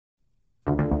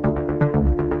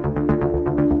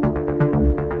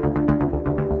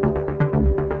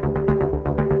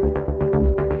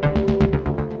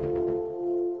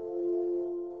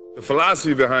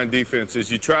philosophy behind defense is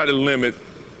you try to limit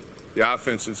the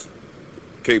offense's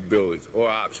capabilities or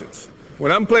options.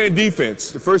 When I'm playing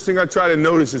defense, the first thing I try to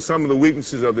notice is some of the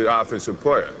weaknesses of the offensive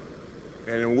player.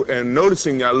 And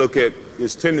noticing, I look at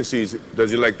his tendencies.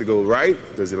 Does he like to go right?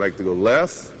 Does he like to go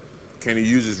left? Can he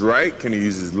use his right? Can he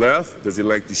use his left? Does he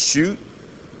like to shoot?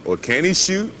 Or can he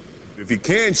shoot? If he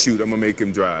can shoot, I'm going to make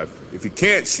him drive. If he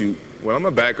can't shoot, well, I'm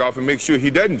going to back off and make sure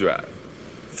he doesn't drive,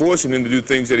 forcing him to do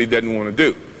things that he doesn't want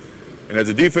to do. And as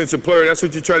a defensive player, that's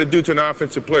what you try to do to an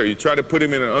offensive player. You try to put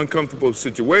him in an uncomfortable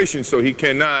situation so he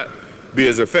cannot be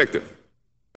as effective.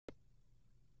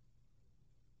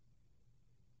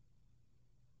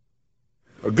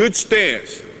 A good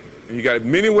stance, and you got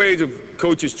many ways of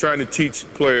coaches trying to teach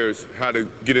players how to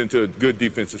get into a good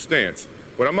defensive stance.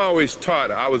 What I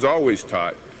was always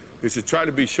taught, is to try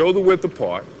to be shoulder width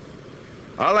apart.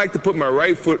 I like to put my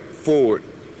right foot forward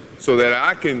so that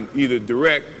I can either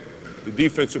direct the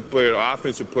defensive player or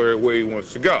offensive player where he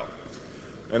wants to go.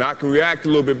 And I can react a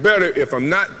little bit better if I'm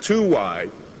not too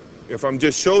wide. If I'm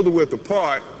just shoulder width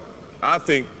apart, I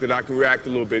think that I can react a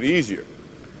little bit easier.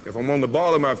 If I'm on the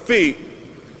ball of my feet,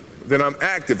 then I'm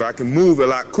active. I can move a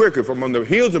lot quicker. If I'm on the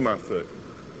heels of my foot,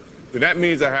 then that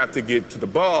means I have to get to the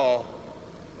ball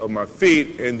of my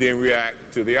feet and then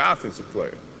react to the offensive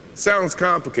player. Sounds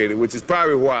complicated, which is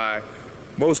probably why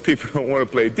most people don't want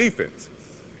to play defense.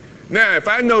 Now, if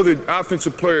I know the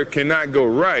offensive player cannot go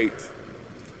right,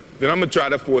 then I'm going to try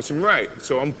to force him right.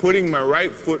 So I'm putting my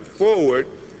right foot forward,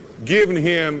 giving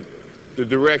him the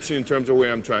direction in terms of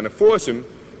where I'm trying to force him,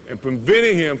 and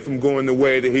preventing him from going the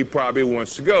way that he probably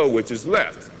wants to go, which is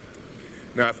left.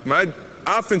 Now, if my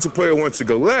offensive player wants to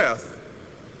go left,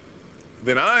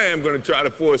 then I am going to try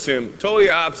to force him totally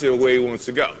opposite of where he wants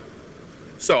to go.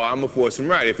 So I'm going to force him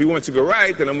right. If he wants to go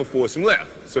right, then I'm going to force him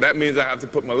left. So that means I have to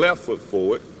put my left foot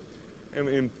forward and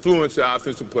influence the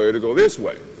offensive player to go this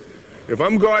way. If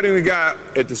I'm guarding the guy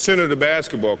at the center of the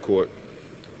basketball court,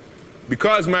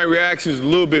 because my reaction is a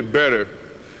little bit better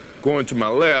going to my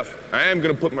left, I am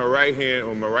going to put my right hand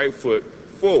or my right foot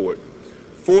forward,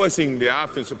 forcing the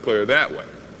offensive player that way.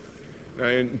 Now,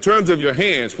 in terms of your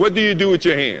hands, what do you do with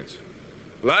your hands?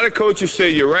 A lot of coaches say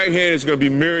your right hand is going to be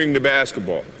mirroring the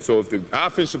basketball. So if the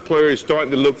offensive player is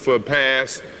starting to look for a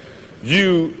pass,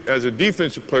 you, as a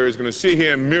defensive player, is going to sit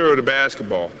here and mirror the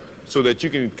basketball so that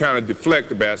you can kind of deflect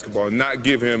the basketball and not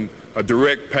give him a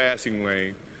direct passing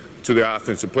lane to the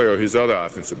offensive player or his other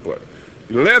offensive player.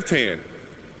 Your left hand,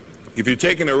 if you're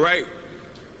taking a right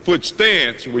foot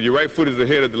stance where your right foot is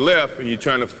ahead of the left and you're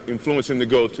trying to influence him to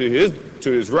go to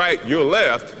his right, your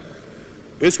left,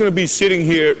 it's going to be sitting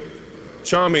here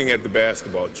charming at the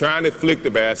basketball, trying to flick the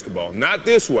basketball. Not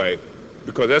this way,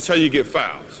 because that's how you get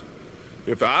fouls.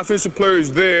 If the offensive player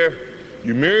is there,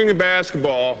 you're mirroring the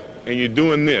basketball and you're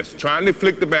doing this, trying to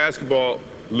flick the basketball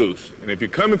loose. And if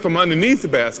you're coming from underneath the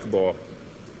basketball,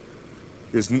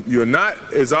 you're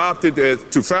not as opted as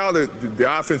to foul the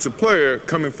offensive player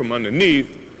coming from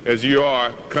underneath as you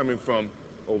are coming from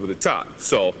over the top.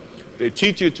 So they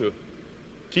teach you to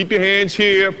keep your hands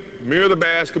here, mirror the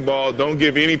basketball, don't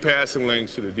give any passing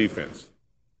lanes to the defense.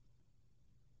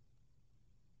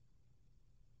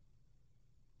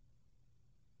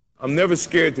 I'm never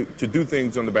scared to do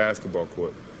things on the basketball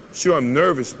court. Sure, I'm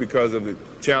nervous because of the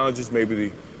challenges,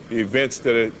 maybe the events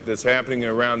that's happening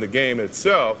around the game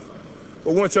itself.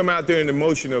 But once I'm out there in the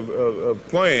motion of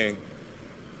playing,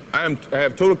 I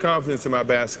have total confidence in my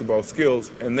basketball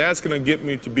skills, and that's going to get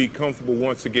me to be comfortable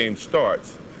once the game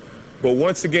starts. But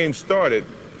once the game started,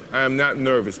 I am not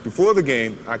nervous. Before the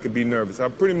game, I could be nervous.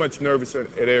 I'm pretty much nervous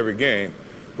at every game.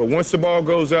 But once the ball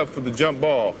goes up for the jump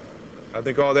ball, I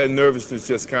think all that nervousness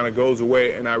just kind of goes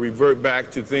away, and I revert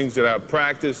back to things that I've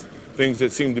practiced, things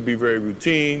that seem to be very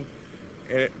routine,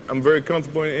 and I'm very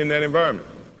comfortable in that environment.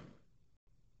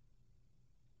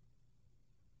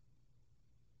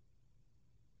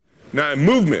 Now, in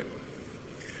movement,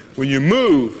 when you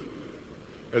move,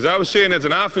 as I was saying, as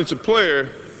an offensive player,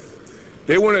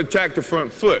 they want to attack the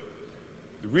front foot.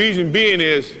 The reason being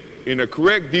is, in a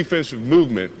correct defensive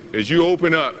movement, as you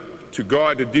open up to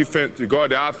guard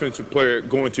the offensive player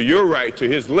going to your right, to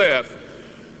his left,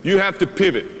 you have to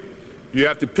pivot. You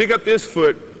have to pick up this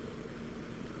foot,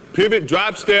 pivot,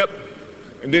 drop step,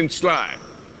 and then slide,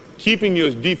 keeping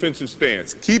your defensive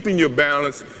stance, keeping your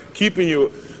balance, keeping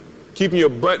your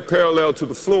butt parallel to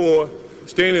the floor,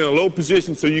 staying in a low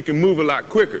position so you can move a lot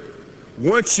quicker.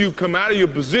 Once you come out of your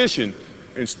position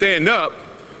and stand up,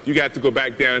 you got to go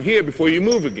back down here before you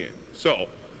move again. So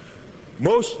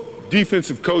most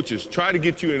defensive coaches try to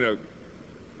get you in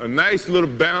a nice little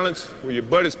balance where your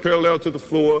butt is parallel to the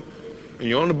floor and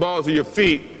you're on the balls of your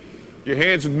feet, Your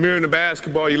hands are mirroring the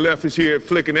basketball. Your left is here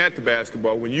flicking at the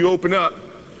basketball. When you open up,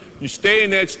 you stay in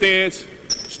that stance,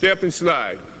 step and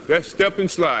slide. That's step and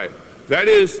slide. That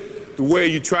is the way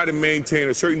you try to maintain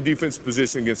a certain defensive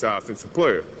position against an offensive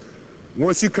player.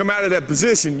 Once you come out of that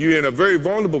position, you're in a very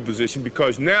vulnerable position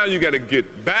because now you got to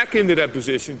get back into that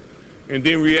position and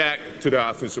then react to the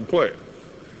offensive player.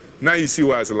 Now you see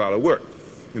why it's a lot of work.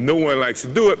 And no one likes to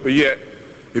do it, but yet,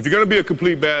 if you're going to be a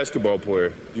complete basketball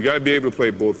player, you got to be able to play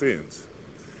both ends.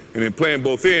 And in playing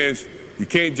both ends, you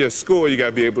can't just score, you got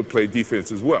to be able to play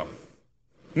defense as well.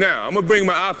 Now, I'm going to bring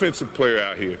my offensive player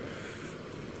out here.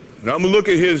 Now, I'm going to look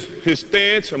at his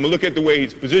stance. I'm going to look at the way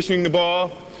he's positioning the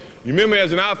ball. You remember,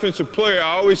 as an offensive player,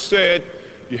 I always said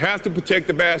you have to protect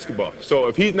the basketball. So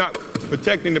if he's not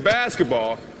protecting the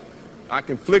basketball, I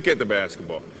can flick at the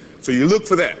basketball. So you look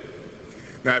for that.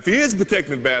 Now, if he is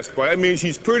protecting the basketball, that means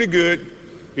he's pretty good.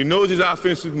 He knows his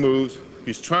offensive moves.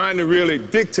 He's trying to really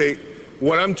dictate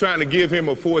what I'm trying to give him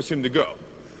or force him to go.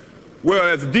 Well,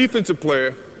 as a defensive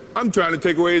player, I'm trying to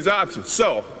take away his options.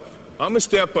 So I'm going to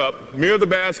step up, mirror the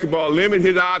basketball, limit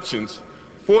his options,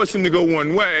 force him to go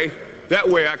one way. That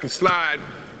way I can slide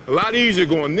a lot easier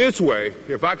going this way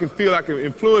if I can feel I can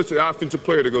influence the offensive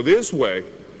player to go this way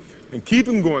and keep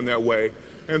him going that way,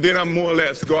 and then I'm more or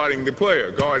less guarding the player,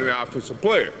 guarding the offensive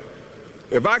player.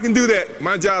 If I can do that,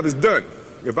 my job is done.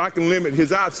 If I can limit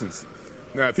his options.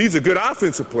 Now, if he's a good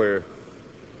offensive player,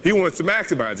 he wants to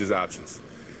maximize his options.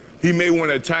 He may want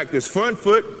to attack this front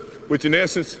foot, which in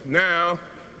essence now,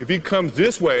 if he comes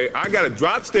this way, I got to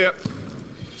drop step,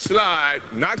 slide,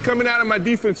 not coming out of my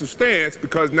defensive stance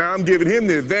because now I'm giving him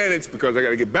the advantage because I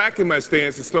got to get back in my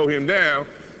stance to slow him down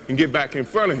and get back in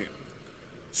front of him.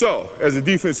 So, as a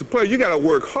defensive player, you got to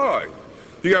work hard.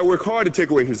 You got to work hard to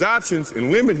take away his options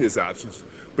and limit his options.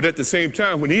 But at the same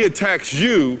time, when he attacks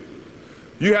you,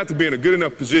 you have to be in a good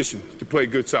enough position to play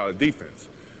good, solid defense.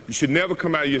 You should never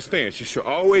come out of your stance. You should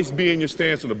always be in your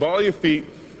stance with the ball of your feet.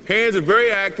 Hands are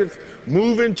very active,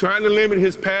 moving, trying to limit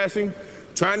his passing,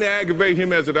 trying to aggravate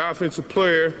him as an offensive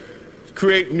player,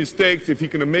 create mistakes if he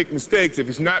can make mistakes. If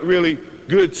he's not really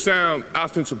good, sound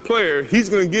offensive player, he's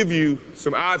going to give you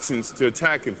some options to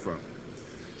attack him from.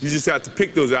 You just have to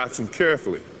pick those options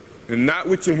carefully. And not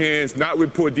with your hands, not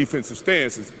with poor defensive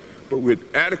stances, but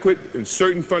with adequate and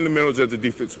certain fundamentals as a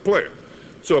defensive player.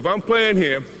 So if I'm playing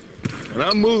him, and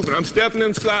I'm moving, I'm stepping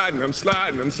and sliding, I'm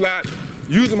sliding,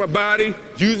 using my body,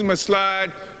 using my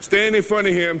slide, standing in front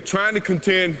of him, trying to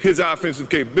contend his offensive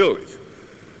capabilities.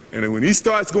 And then when he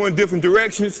starts going different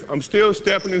directions, I'm still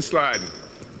stepping and sliding.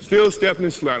 Still stepping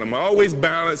and sliding. I'm always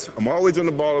balanced. I'm always on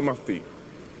the ball of my feet.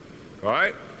 All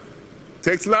right?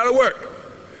 Takes a lot of work.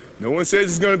 No one says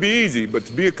it's going to be easy, but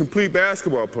to be a complete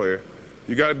basketball player,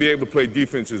 you got to be able to play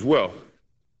defense as well.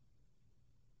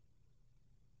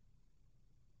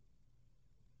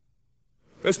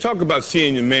 Let's talk about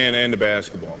seeing your man and the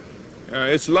basketball.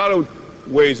 It's a lot of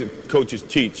ways that coaches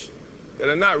teach that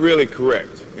are not really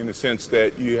correct in the sense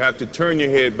that you have to turn your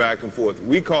head back and forth.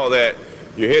 We call that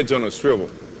your head's on a swivel.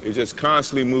 It's just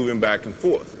constantly moving back and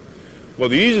forth. Well,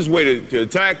 the easiest way to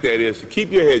attack that is to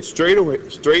keep your head straight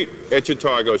at your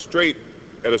target, or straight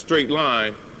at a straight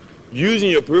line,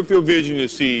 using your peripheral vision to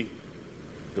see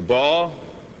the ball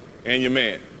and your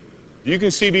man. You can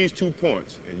see these 2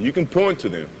 points, and you can point to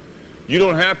them. You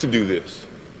don't have to do this,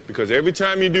 because every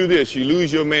time you do this, you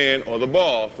lose your man or the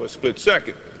ball for a split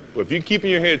second. But if you're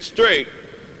keeping your head straight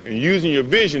and using your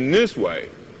vision this way,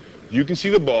 you can see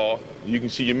the ball, you can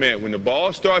see your man. When the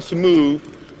ball starts to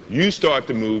move, you start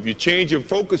to move, you change your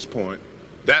focus point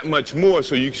that much more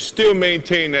so you can still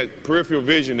maintain that peripheral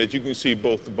vision that you can see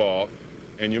both the ball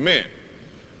and your man.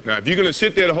 Now, if you're going to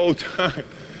sit there the whole time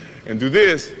and do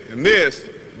this and this,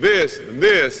 this and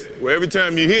this, well, every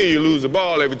time you hear, you lose the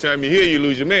ball. Every time you hear, you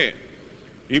lose your man.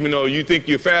 Even though you think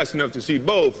you're fast enough to see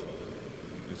both,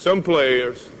 some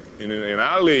players in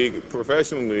our league,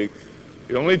 professional league,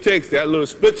 it only takes that little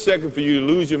split second for you to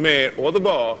lose your man or the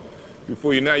ball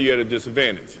before you're at a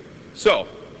disadvantage. So,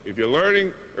 if you're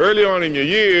learning early on in your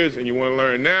years and you want to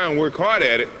learn now and work hard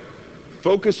at it,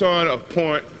 focus on a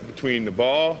point between the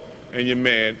ball and your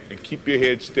man and keep your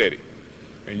head steady.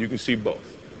 And you can see both.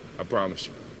 I promise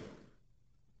you.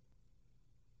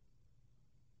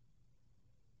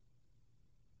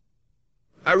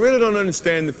 I really don't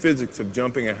understand the physics of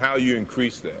jumping and how you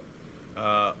increase that.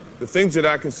 The things that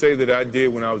I can say that I did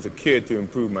when I was a kid to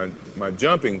improve my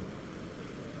jumping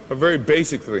are very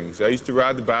basic things. I used to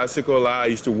ride the bicycle a lot. I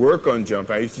used to work on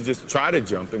jumping. I used to just try to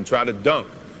jump and try to dunk.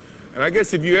 And I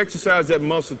guess if you exercise that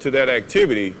muscle to that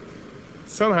activity,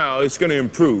 somehow it's going to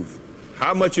improve.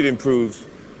 How much it improves,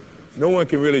 No one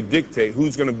can really dictate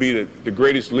who's going to be the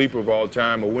greatest leaper of all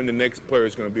time or when the next player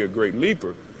is going to be a great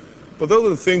leaper. But those are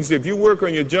the things that if you work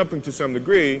on your jumping to some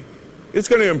degree, it's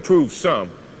going to improve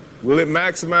some. Will it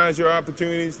maximize your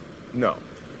opportunities? No.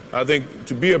 I think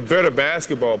to be a better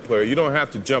basketball player, you don't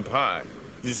have to jump high.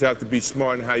 You just have to be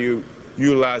smart in how you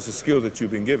utilize the skills that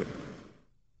you've been given.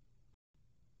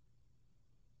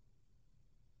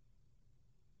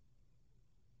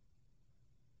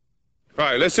 All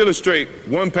right, let's illustrate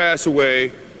one pass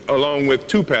away along with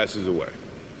two passes away,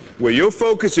 where your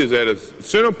focus is at a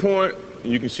center point,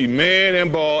 and you can see man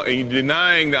and ball, and you're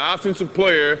denying the offensive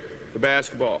player the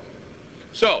basketball.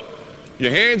 So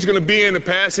your hands are going to be in the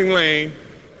passing lane.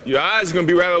 Your eyes are going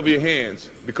to be right over your hands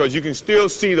because you can still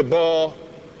see the ball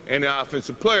and the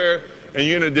offensive player, and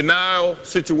you're in a denial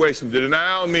situation. The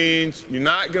denial means you're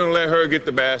not going to let her get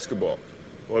the basketball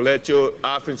or let your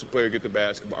offensive player get the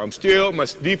basketball. My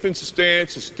defensive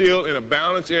stance is still in a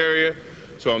balanced area,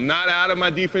 so I'm not out of my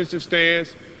defensive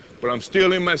stance, but I'm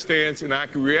still in my stance, and I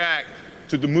can react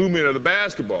to the movement of the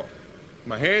basketball.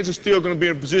 My hands are still going to be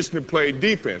in a position to play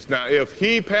defense. Now, if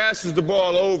he passes the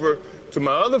ball over to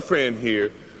my other friend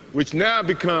here, which now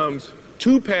becomes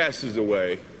two passes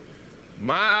away,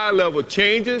 my eye level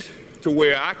changes to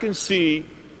where I can see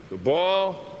the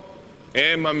ball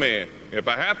and my man. If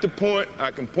I have to point,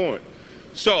 I can point.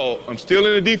 So I'm still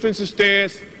in a defensive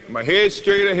stance, my head's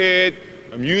straight ahead,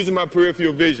 I'm using my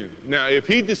peripheral vision. Now, if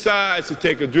he decides to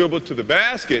take a dribble to the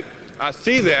basket, I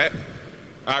see that,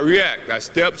 I react, I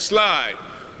step, slide.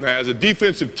 Now, as a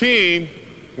defensive team,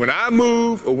 when I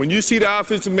move or when you see the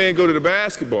offensive man go to the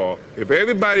basketball, if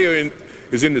everybody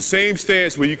is in the same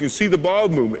stance where you can see the ball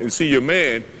movement and see your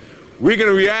man, we're going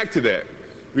to react to that.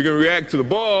 We're going to react to the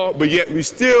ball, but yet we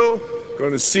still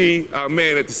going to see our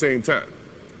man at the same time.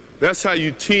 That's how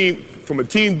you team, from a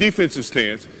team defensive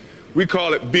stance, we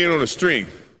call it being on a string.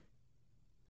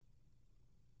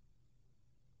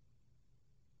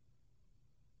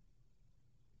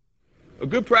 A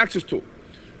good practice tool.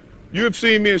 You have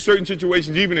seen me in certain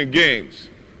situations, even in games,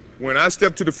 when I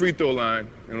step to the free throw line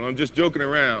and I'm just joking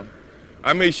around,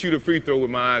 I may shoot a free throw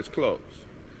with my eyes closed.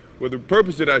 Well, the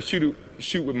purpose that I shoot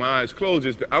with my eyes closed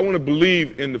is that I want to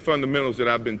believe in the fundamentals that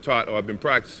I've been taught or I've been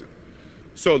practicing.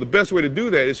 So the best way to do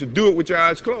that is to do it with your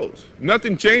eyes closed.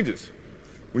 Nothing changes.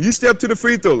 When you step to the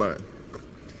free throw line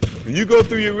and you go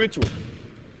through your ritual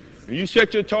and you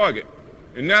set your target,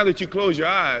 and now that you close your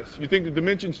eyes, you think the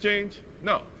dimensions change?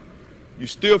 No. You're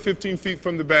still 15 feet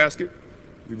from the basket.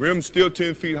 The rim's still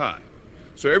 10 feet high.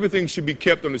 So everything should be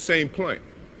kept on the same plane.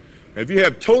 And if you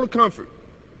have total comfort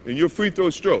in your free throw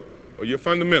stroke or your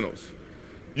fundamentals,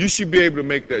 you should be able to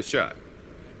make that shot.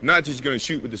 Not just going to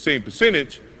shoot with the same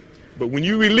percentage, but when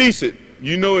you release it,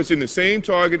 you know it's in the same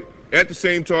target, at the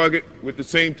same target, with the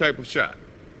same type of shot.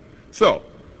 So,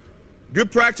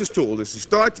 good practice tool is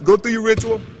to go through your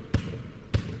ritual,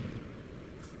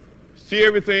 see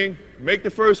everything, make the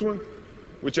first one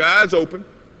with your eyes open.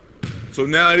 So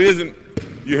now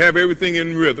you have everything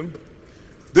in rhythm.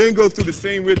 Then go through the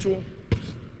same ritual,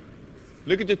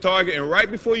 look at your target, and right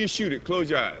before you shoot it, close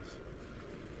your eyes.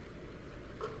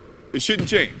 It shouldn't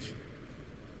change.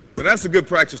 But that's a good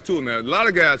practice tool. Now, a lot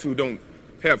of guys who don't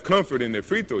have comfort in their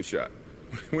free throw shot,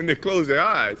 when they close their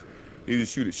eyes, either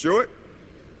shoot it short,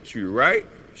 shoot it right,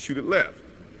 shoot it left.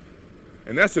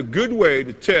 And that's a good way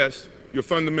to test your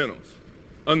fundamentals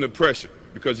under pressure.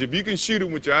 Because if you can shoot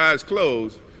them with your eyes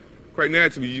closed, quite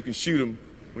naturally you can shoot them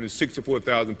when there's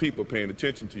 64,000 people paying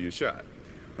attention to your shot.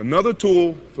 Another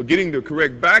tool for getting the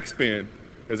correct backspin,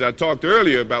 as I talked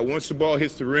earlier about, once the ball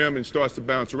hits the rim and starts to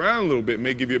bounce around a little bit,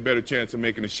 may give you a better chance of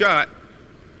making a shot,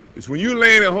 is when you're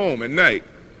laying at home at night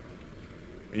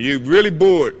and you're really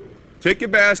bored, take your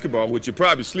basketball, which you're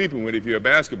probably sleeping with if you're a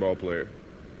basketball player,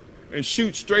 and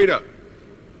shoot straight up.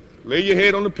 Lay your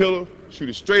head on the pillow, shoot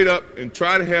it straight up, and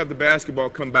try to have the basketball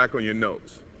come back on your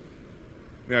nose.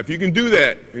 Now, if you can do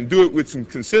that and do it with some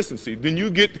consistency, then you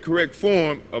get the correct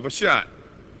form of a shot.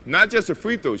 Not just a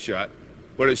free throw shot,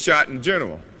 but a shot in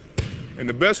general. And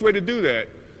the best way to do that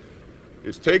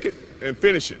is take it and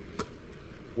finish it.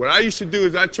 What I used to do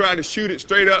is I try to shoot it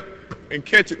straight up and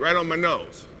catch it right on my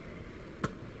nose.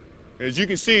 As you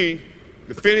can see,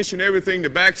 the finish and everything, the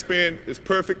backspin is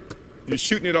perfect. You're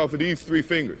shooting it off of these 3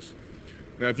 fingers.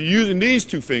 Now, if you're using these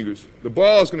 2 fingers, the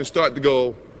ball is going to start to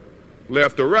go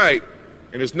left or right,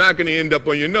 and it's not going to end up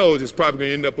on your nose. It's probably going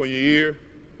to end up on your ear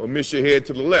or miss your head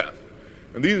to the left.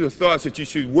 And these are the thoughts that you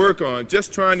should work on,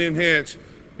 just trying to enhance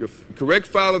your correct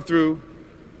follow-through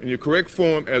and your correct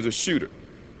form as a shooter.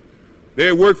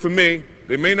 They work for me.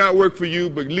 They may not work for you,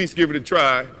 but at least give it a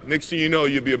try. Next thing you know,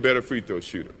 you'll be a better free throw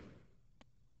shooter.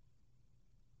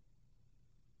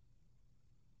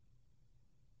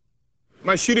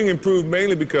 My shooting improved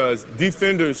mainly because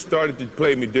defenders started to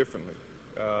play me differently.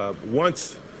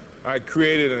 Once I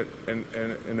created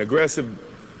an aggressive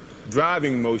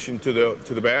driving motion to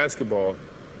the basketball,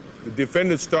 the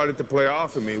defenders started to play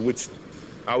off of me, which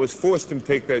I was forced to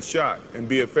take that shot and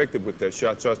be effective with that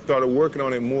shot. So I started working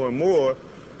on it more and more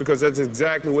because that's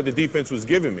exactly what the defense was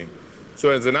giving me. So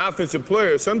as an offensive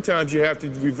player, sometimes you have to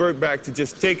revert back to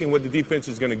just taking what the defense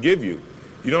is going to give you.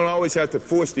 You don't always have to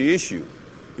force the issue.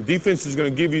 The defense is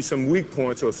going to give you some weak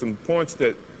points or some points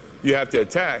that you have to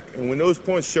attack. And when those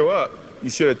points show up, you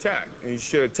should attack. And you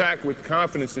should attack with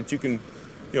confidence that you can,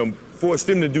 force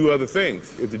them to do other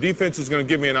things. If the defense is going to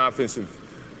give me an offensive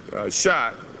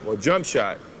shot or jump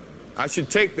shot, I should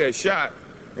take that shot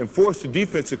and force the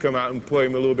defense to come out and play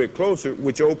me a little bit closer,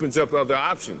 which opens up other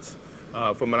options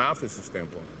from an offensive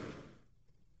standpoint.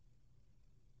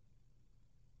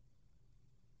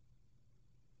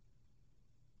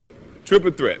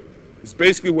 Triple threat. It's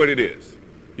basically what it is.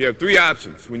 You have three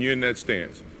options when you're in that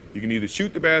stance. You can either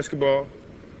shoot the basketball,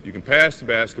 you can pass the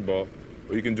basketball,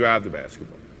 or you can drive the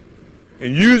basketball.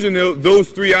 And using those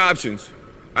three options,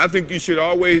 I think you should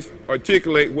always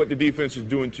articulate what the defense is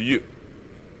doing to you.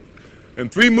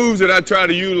 And three moves that I try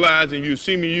to utilize and you've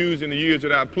seen me use in the years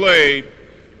that I played,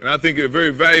 and I think are very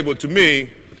valuable to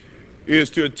me, is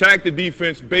to attack the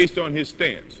defense based on his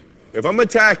stance. If I'm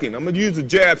attacking, I'm going to use a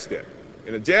jab step.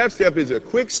 And a jab step is a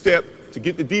quick step to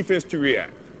get the defense to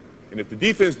react. And if the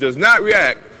defense does not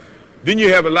react, then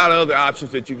you have a lot of other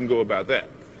options that you can go about that.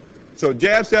 So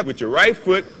jab step with your right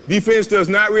foot, defense does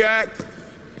not react,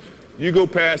 you go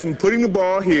past him, putting the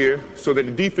ball here so that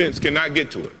the defense cannot get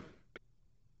to it.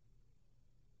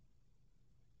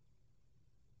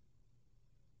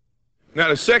 Now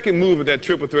the second move of that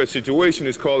triple threat situation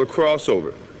is called a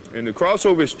crossover. And the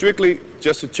crossover is strictly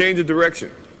just a change of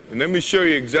direction. And let me show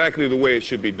you exactly the way it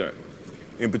should be done.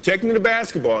 In protecting the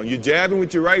basketball, you're jabbing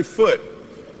with your right foot,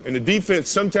 and the defense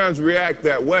sometimes react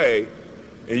that way,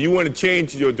 and you want to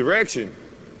change your direction.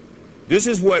 This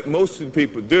is what most of the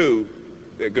people do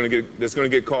that's going to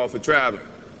get called for traveling.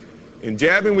 In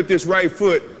jabbing with this right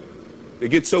foot, they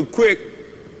get so quick,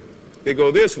 they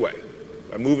go this way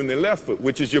by moving their left foot,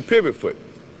 which is your pivot foot.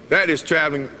 That is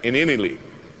traveling in any league.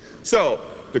 So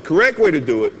the correct way to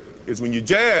do it is when you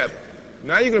jab,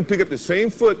 now you're going to pick up the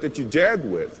same foot that you jabbed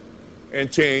with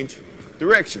and change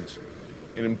directions.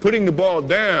 And in putting the ball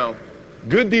down,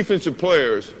 good defensive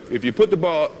players, if you put the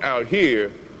ball out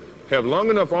here, have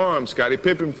long enough arms. Scottie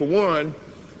Pippen, for one,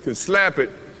 can slap it.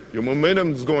 Your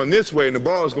momentum is going this way and the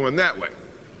ball is going that way.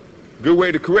 Good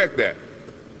way to correct that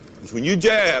is when you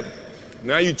jab,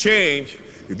 now you change.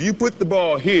 If you put the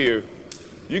ball here,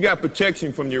 you got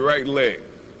protection from your right leg.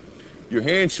 Your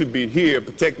hand should be here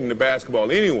protecting the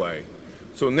basketball anyway.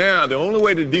 So now the only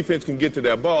way the defense can get to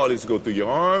that ball is to go through your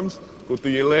arms, go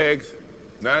through your legs.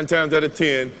 9 times out of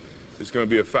 10, it's going to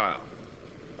be a foul.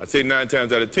 I say 9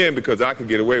 times out of 10 because I can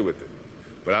get away with it.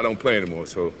 But I don't play anymore,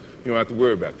 so you don't have to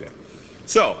worry about that.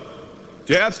 So,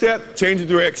 jab step, change the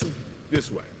direction this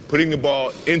way, putting the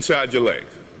ball inside your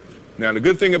legs. Now, the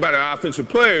good thing about an offensive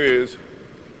player is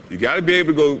you got to be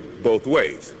able to go both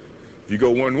ways. If you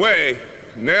go one way,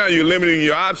 now you're limiting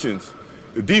your options.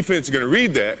 The defense is going to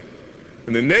read that,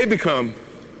 and then they become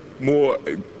more,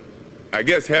 I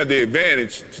guess, have the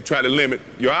advantage to try to limit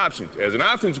your options. As an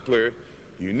offensive player,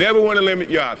 you never want to limit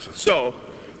your options. So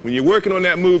when you're working on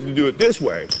that move to do it this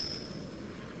way,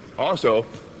 also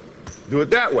do it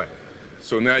that way.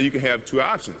 So now you can have two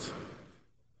options.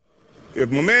 If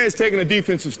my man is taking a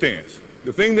defensive stance,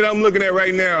 the thing that I'm looking at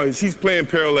right now is he's playing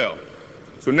parallel.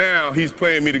 So now he's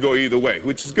playing me to go either way,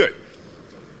 which is good.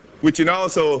 Which and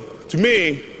also, to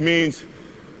me, means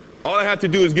all I have to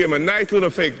do is give him a nice little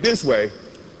fake this way.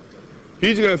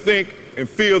 He's going to think and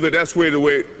feel that that's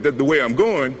the way I'm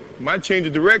going. My change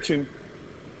of direction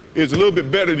is a little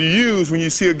bit better to use when you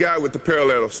see a guy with the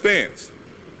parallel stance.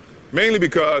 Mainly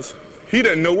because he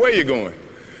doesn't know where you're going.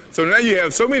 So now you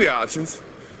have so many options,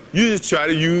 you just try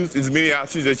to use as many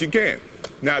options as you can.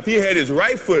 Now, if he had his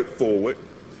right foot forward,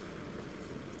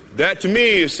 that to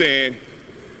me is saying,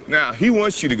 now he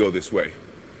wants you to go this way.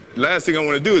 The last thing I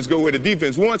want to do is go where the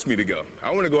defense wants me to go.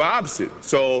 I want to go opposite.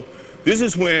 So this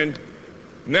is when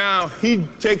now he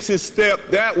takes his step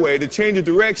that way. The change of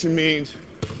direction means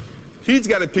he's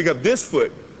got to pick up this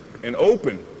foot and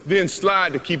open, then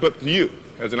slide to keep up to you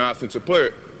as an offensive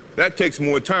player. That takes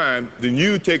more time than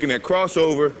you taking that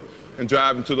crossover and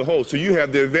driving to the hole. So you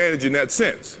have the advantage in that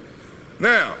sense.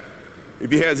 Now,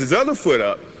 if he has his other foot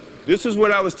up, this is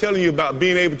what I was telling you about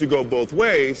being able to go both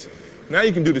ways. Now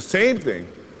you can do the same thing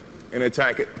and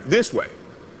attack it this way.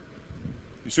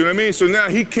 You see what I mean? So now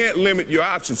he can't limit your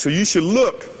options. So you should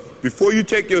look Before you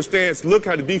take your stance, look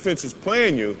how the defense is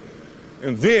playing you,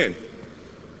 and then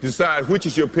decide which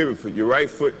is your pivot foot, your right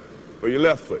foot or your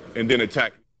left foot, and then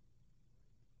attack.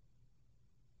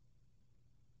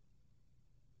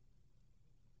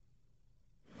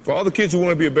 For all the kids who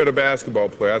want to be a better basketball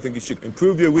player, I think you should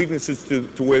improve your weaknesses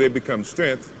to where they become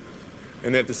strengths,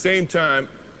 and at the same time,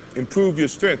 improve your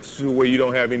strengths to where you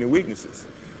don't have any weaknesses.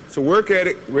 So work at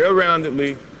it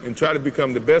well-roundedly and try to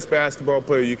become the best basketball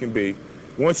player you can be.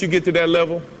 Once you get to that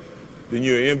level, then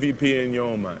you're an MVP in your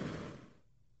own mind.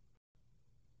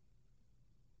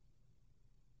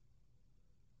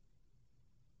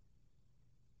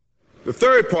 The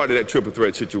third part of that triple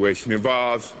threat situation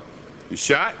involves the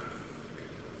shot,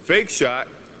 fake shot,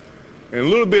 and a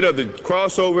little bit of the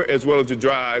crossover as well as the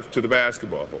drive to the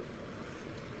basketball hole.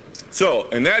 So,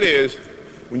 and that is,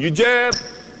 when you jab,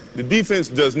 the defense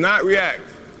does not react,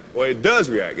 or it does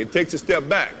react. It takes a step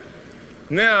back.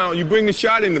 Now, you bring the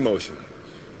shot into motion.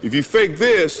 If you fake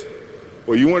this,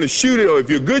 or you want to shoot it, or if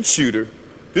you're a good shooter,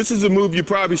 this is a move you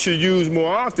probably should use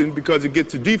more often because it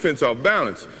gets the defense off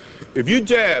balance. If you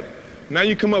jab, now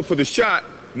you come up for the shot,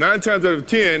 9 times out of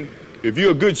 10, if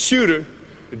you're a good shooter,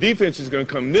 the defense is going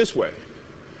to come this way.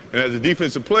 And as a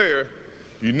defensive player,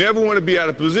 you never want to be out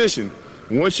of position.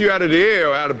 Once you're out of the air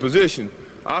or out of position,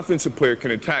 offensive player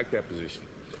can attack that position.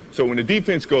 So when the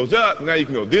defense goes up, now you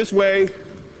can go this way,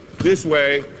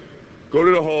 go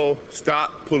to the hole,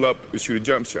 stop, pull up, and shoot a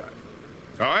jump shot.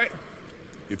 All right?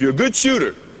 If you're a good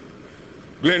shooter,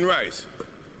 Glenn Rice,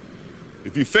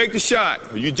 if you fake the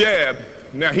shot or you jab,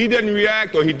 now he doesn't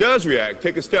react or he does react,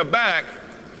 take a step back,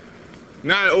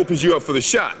 now it opens you up for the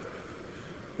shot.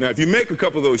 Now if you make a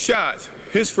couple of those shots,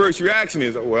 his first reaction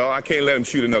is, well, I can't let him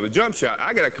shoot another jump shot.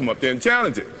 I got to come up there and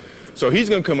challenge it. So he's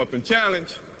going to come up and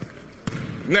challenge.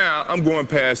 Now I'm going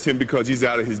past him because he's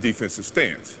out of his defensive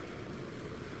stance.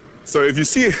 So if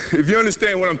you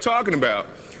understand what I'm talking about,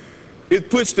 it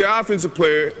puts the offensive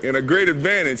player in a great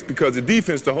advantage because the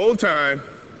defense the whole time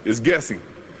is guessing.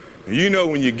 And you know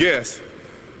when you guess,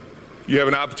 you have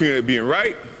an opportunity of being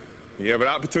right, and you have an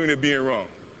opportunity of being wrong.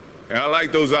 And I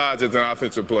like those odds as an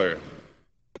offensive player.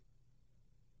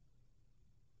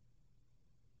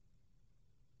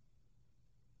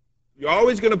 You're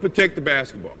always going to protect the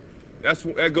basketball.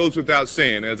 That goes without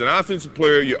saying. As an offensive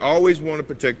player, you always want to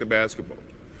protect the basketball.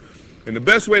 And the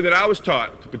best way that I was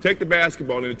taught to protect the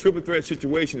basketball in a triple threat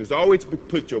situation is always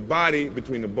put your body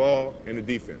between the ball and the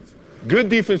defense. Good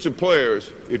defensive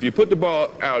players, if you put the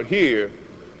ball out here,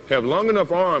 have long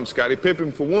enough arms, Scottie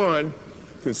Pippen for one,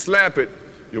 can slap it,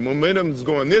 your momentum is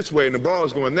going this way and the ball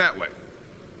is going that way.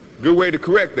 Good way to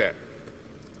correct that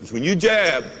is when you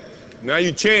jab, now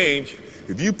you change.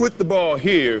 If you put the ball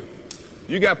here,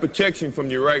 you got protection from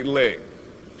your right leg.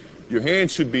 Your hand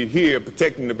should be here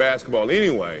protecting the basketball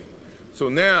anyway. So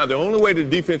now the only way the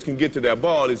defense can get to that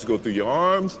ball is to go through your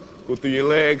arms, go through your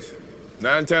legs.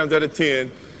 9 times out of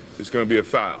 10, it's going to be a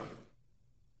foul.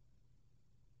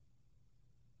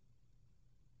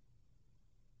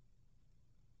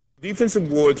 Defensive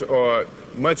boards are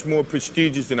much more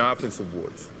prestigious than offensive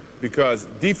boards because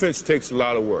defense takes a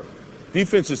lot of work.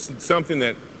 Defense is something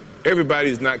that everybody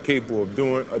is not capable of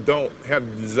doing or don't have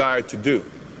the desire to do.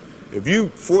 If you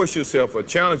force yourself or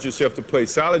challenge yourself to play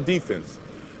solid defense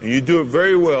and you do it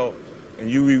very well and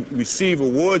you receive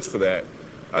awards for that,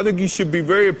 I think you should be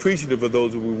very appreciative of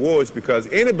those rewards because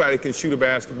anybody can shoot a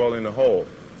basketball in the hole.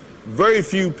 Very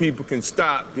few people can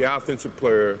stop the offensive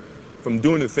player from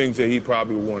doing the things that he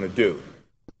probably would want to do.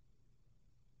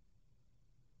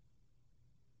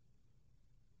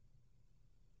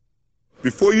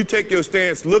 Before you take your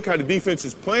stance, look how the defense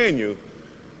is playing you,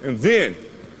 and then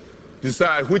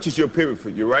decide which is your pivot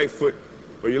foot, your right foot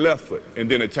or your left foot, and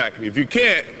then attack it. If you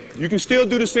can't, you can still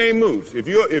do the same moves. If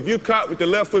you're caught with the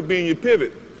left foot being your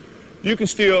pivot, you can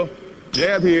still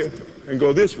jab here and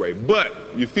go this way. But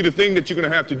you see the thing that you're going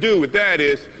to have to do with that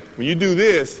is when you do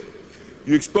this,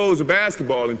 you expose the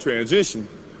basketball in transition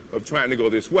of trying to go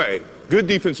this way. Good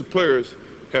defensive players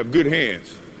have good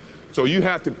hands. So you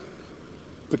have to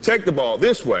protect the ball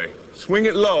this way, swing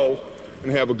it low,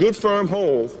 and have a good firm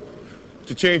hold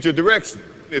to change your direction.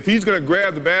 If he's going to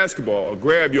grab the basketball or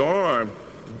grab your arm,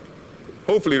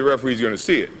 hopefully the referee's going to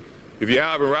see it. If you're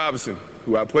Alvin Robinson,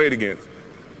 who I played against,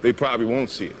 they probably won't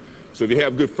see it. So if you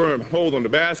have good firm hold on the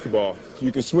basketball,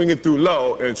 you can swing it through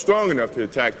low and strong enough to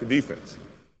attack the defense.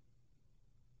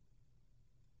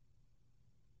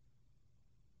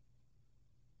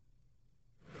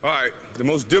 All right, the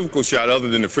most difficult shot other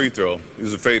than the free throw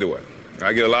is a fadeaway.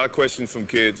 I get a lot of questions from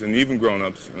kids and even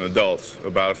grown-ups and adults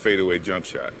about a fadeaway jump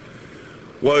shot.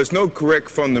 Well, there's no correct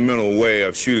fundamental way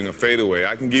of shooting a fadeaway.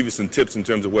 I can give you some tips in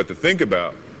terms of what to think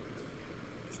about,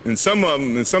 In some of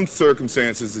them, in some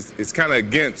circumstances, it's kind of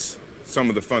against some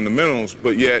of the fundamentals,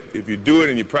 but yet if you do it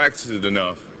and you practice it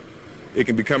enough, it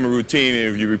can become a routine,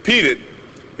 and if you repeat it,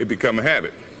 it becomes a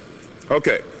habit.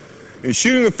 Okay, in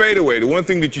shooting a fadeaway, the one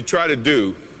thing that you try to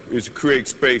do is to create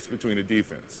space between the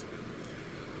defense.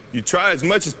 You try as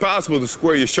much as possible to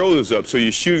square your shoulders up so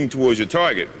you're shooting towards your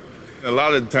target. A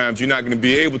lot of the times you're not going to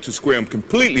be able to square them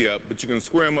completely up, but you're going to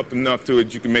square them up enough to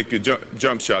it you can make your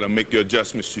jump shot and make your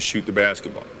adjustments to shoot the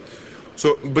basketball.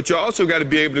 So, but you also got to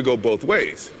be able to go both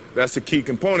ways. That's the key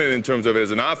component in terms of,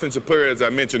 as an offensive player, as I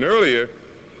mentioned earlier,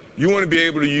 you want to be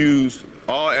able to use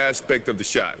all aspects of the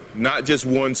shot, not just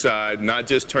one side, not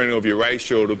just turning over your right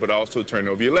shoulder, but also turning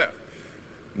over your left.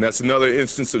 And that's another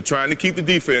instance of trying to keep the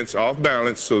defense off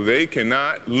balance so they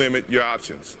cannot limit your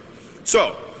options.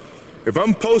 So, if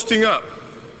I'm posting up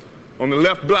on the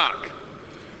left block,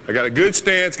 I got a good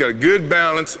stance, got a good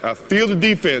balance, I feel the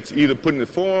defense either putting the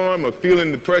forearm or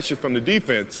feeling the pressure from the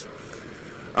defense,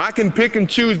 I can pick and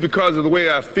choose because of the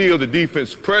way I feel the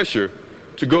defense pressure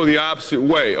to go the opposite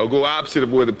way or go opposite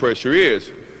of where the pressure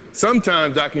is.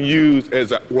 Sometimes I can use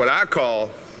as what I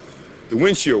call the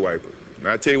windshield wiper. And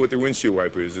I'll tell you what the windshield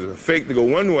wiper is. It's a fake to go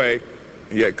one way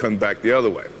and yet come back the other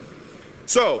way.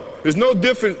 So there's no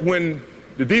different when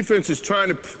the defense is trying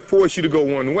to force you to go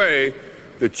one way,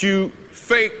 that you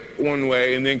fake one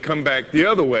way and then come back the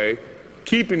other way,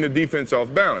 keeping the defense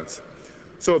off balance.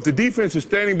 So if the defense is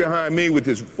standing behind me with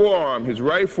his forearm, his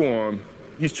right forearm,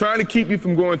 he's trying to keep you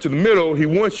from going to the middle, he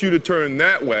wants you to turn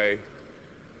that way,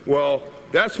 well,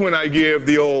 that's when I give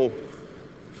the old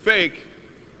fake,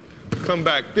 come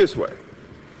back this way.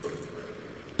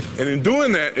 And in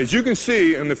doing that, as you can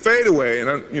see in the fadeaway, and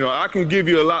I can give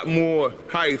you a lot more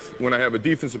height when I have a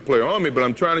defensive player on me, but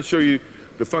I'm trying to show you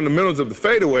the fundamentals of the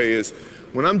fadeaway is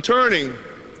when I'm turning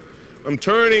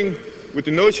with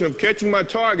the notion of catching my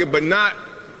target but not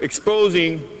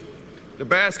exposing the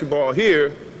basketball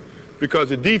here because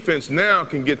the defense now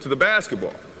can get to the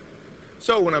basketball.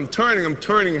 So when I'm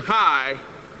turning high.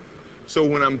 So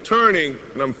when I'm turning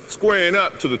and I'm squaring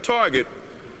up to the target,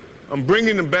 I'm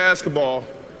bringing the basketball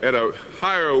at a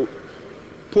higher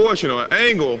portion or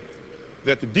angle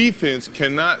that the defense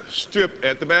cannot strip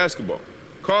at the basketball.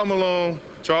 Karl Malone,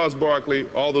 Charles Barkley,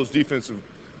 all those defensive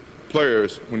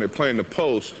players, when they're playing the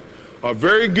post, are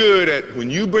very good at when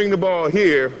you bring the ball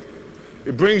here,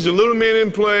 it brings the little man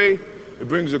in play, it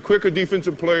brings a quicker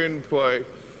defensive player in play.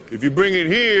 If you bring it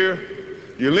here,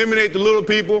 you eliminate the little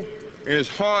people, and it's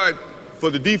hard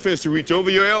for the defense to reach over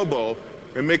your elbow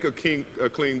and make a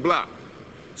clean block.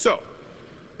 So,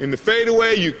 in the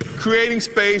fadeaway, you're creating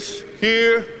space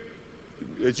here.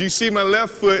 As you see, my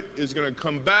left foot is going to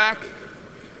come back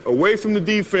away from the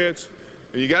defense,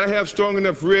 and you got to have strong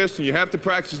enough wrists, and you have to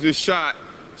practice this shot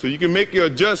so you can make your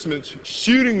adjustments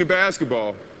shooting the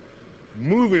basketball,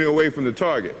 moving away from the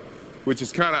target, which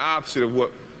is kind of opposite of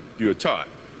what you're taught,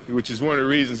 which is one of the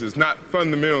reasons it's not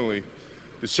fundamentally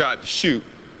the shot to shoot,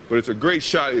 but it's a great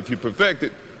shot if you perfect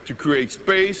it to create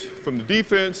space from the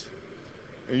defense,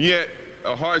 and yet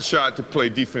a hard shot to play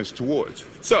defense towards.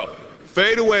 So,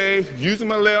 fade away, using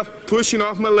my left, pushing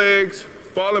off my legs,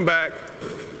 falling back,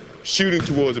 shooting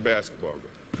towards the basketball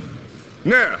goal.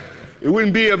 Now, it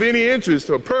wouldn't be of any interest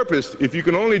or purpose if you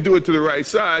can only do it to the right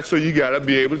side, so you gotta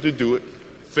be able to do it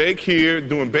fake here,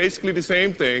 doing basically the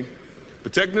same thing,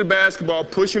 protecting the basketball,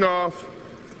 pushing off,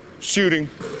 shooting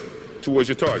towards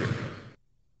your target.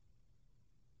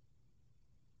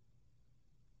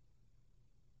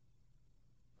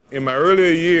 In my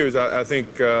earlier years, I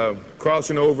think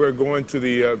crossing over, going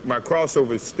to my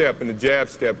crossover step and the jab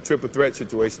step, triple threat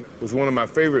situation was one of my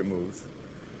favorite moves.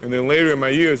 And then later in my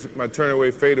years, my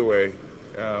turn-away fadeaway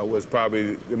was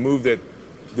probably the move that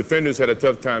defenders had a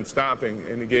tough time stopping,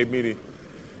 and it gave me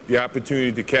the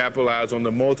opportunity to capitalize on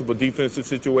the multiple defensive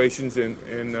situations and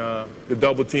the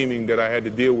double teaming that I had to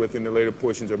deal with in the later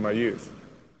portions of my years.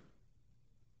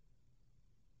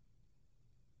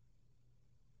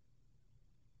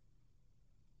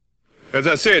 As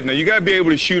I said, now you got to be able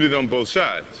to shoot it on both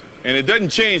sides. And it doesn't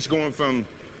change going from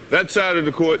that side of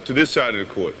the court to this side of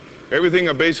the court. Everything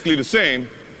are basically the same.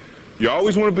 You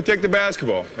always want to protect the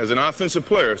basketball as an offensive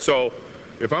player. So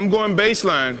if I'm going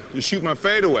baseline to shoot my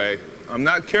fadeaway, I'm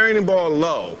not carrying the ball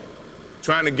low,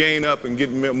 trying to gain up and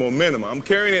get momentum. I'm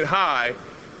carrying it high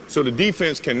so the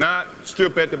defense cannot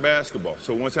strip at the basketball.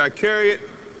 So once I carry it,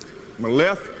 my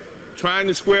left, trying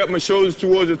to square up my shoulders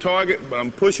towards the target, but I'm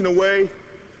pushing away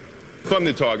from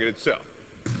the target itself,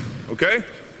 okay?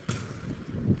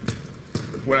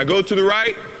 When I go to the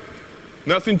right,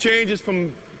 nothing changes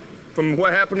from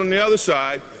what happened on the other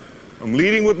side. I'm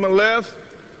leading with my left,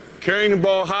 carrying the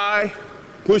ball high,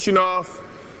 pushing off,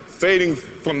 fading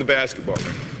from the basketball.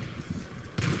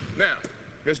 Now,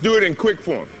 let's do it in quick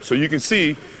form so you can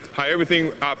see how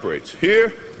everything operates.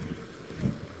 Here,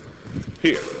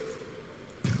 here,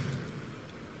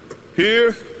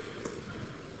 here,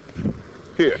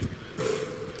 here.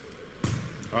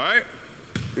 All right?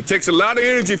 It takes a lot of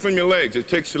energy from your legs. It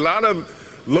takes a lot of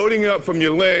loading up from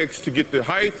your legs to get the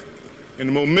height and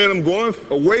the momentum going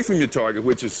away from your target,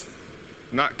 which is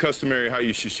not customary how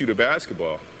you should shoot a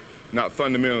basketball, not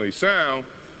fundamentally sound,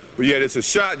 but yet it's a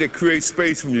shot that creates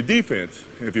space from your defense.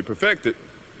 And if you perfect it,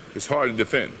 it's hard to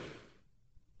defend.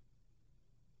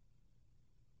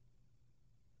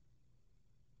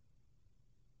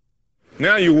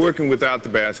 Now you're working without the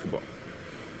basketball.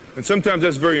 And sometimes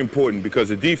that's very important because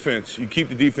the defense, you keep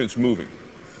the defense moving.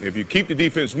 And if you keep the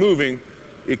defense moving,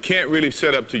 it can't really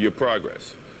set up to your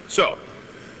progress. So,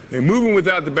 in moving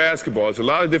without the basketball, there's a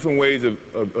lot of different ways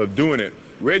of doing it.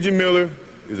 Reggie Miller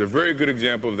is a very good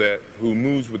example of that, who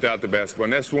moves without the basketball,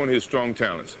 and that's one of his strong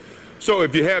talents. So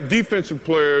if you have defensive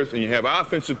players and you have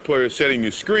offensive players setting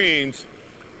your screens,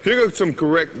 here are some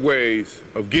correct ways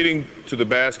of getting to the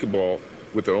basketball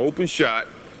with an open shot,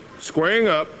 squaring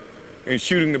up, and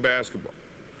shooting the basketball.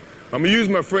 I'm going to use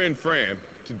my friend Fran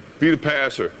to be the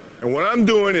passer. And what I'm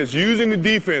doing is using the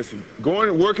defense,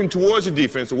 working towards the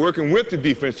defense, or working with the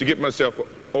defense to get myself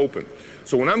open.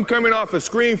 So when I'm coming off a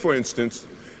screen, for instance,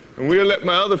 and we'll let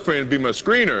my other friend be my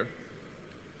screener,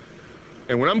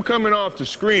 and when I'm coming off the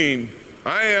screen,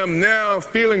 I am now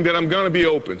feeling that I'm going to be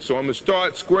open. So I'm going to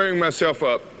start squaring myself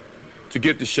up to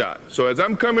get the shot. So as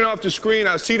I'm coming off the screen,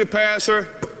 I see the passer.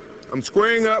 I'm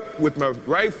squaring up with my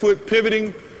right foot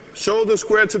pivoting, shoulder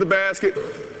square to the basket,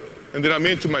 and then I'm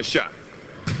into my shot.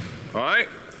 All right?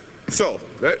 So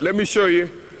let me show you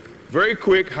very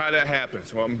quick how that happens.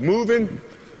 So I'm moving,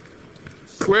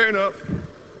 squaring up,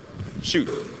 shoot.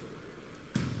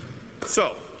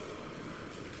 So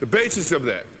the basis of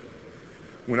that,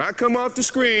 when I come off the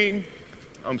screen,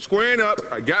 I'm squaring up,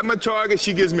 I got my target,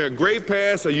 she gives me a great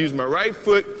pass, I use my right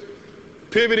foot,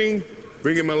 pivoting,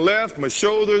 bringing my left, my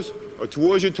shoulders are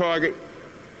towards your target,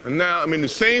 and now I'm in the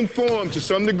same form to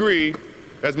some degree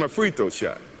as my free throw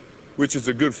shot, which is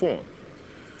a good form.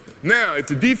 Now, if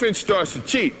the defense starts to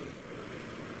cheat,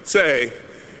 say,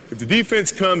 if the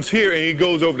defense comes here and he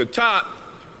goes over the top,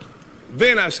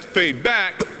 then I fade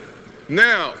back.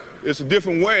 Now, it's a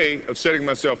different way of setting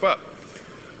myself up.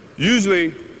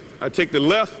 Usually, I take the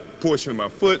left portion of my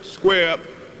foot, square up,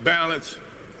 balance,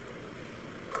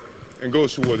 and go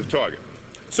toward the target.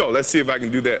 So let's see if I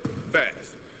can do that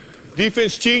fast.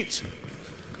 Defense cheats,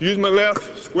 use my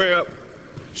left, square up,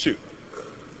 shoot.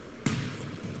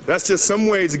 That's just some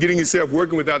ways of getting yourself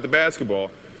working without the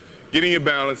basketball, getting your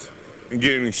balance, and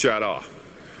getting the shot off.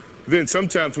 Then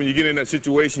sometimes when you get in that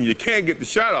situation, you can't get the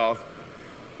shot off,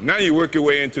 now you work your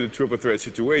way into the triple threat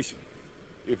situation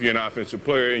if you're an offensive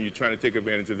player and you're trying to take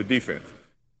advantage of the defense.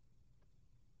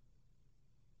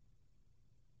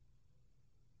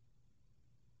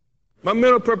 My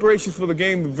mental preparations for the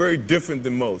game are very different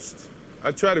than most.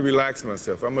 I try to relax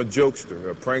myself. I'm a jokester,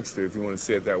 a prankster, if you want to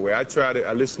say it that way.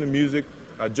 I listen to music,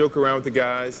 I joke around with the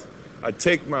guys, I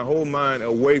take my whole mind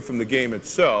away from the game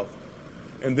itself,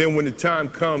 and then when the time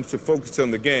comes to focus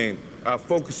on the game, I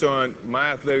focus on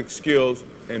my athletic skills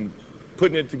and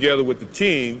putting it together with the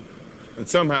team and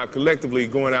somehow collectively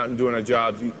going out and doing our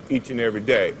jobs each and every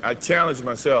day. I challenge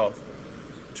myself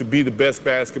to be the best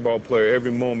basketball player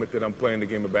every moment that I'm playing the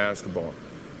game of basketball.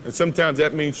 And sometimes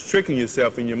that means tricking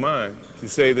yourself in your mind to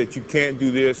say that you can't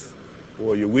do this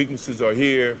or your weaknesses are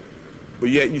here, but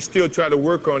yet you still try to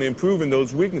work on improving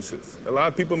those weaknesses. A lot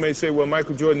of people may say, well,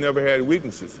 Michael Jordan never had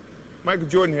weaknesses. Michael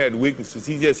Jordan had weaknesses.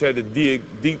 He just had to dig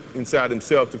deep inside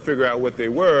himself to figure out what they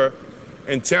were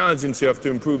and challenge himself to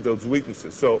improve those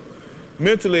weaknesses. So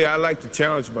mentally, I like to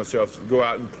challenge myself to go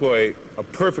out and play a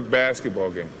perfect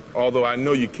basketball game. Although I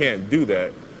know you can't do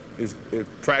that. It's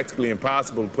practically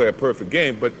impossible to play a perfect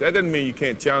game, but that doesn't mean you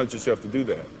can't challenge yourself to do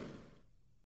that.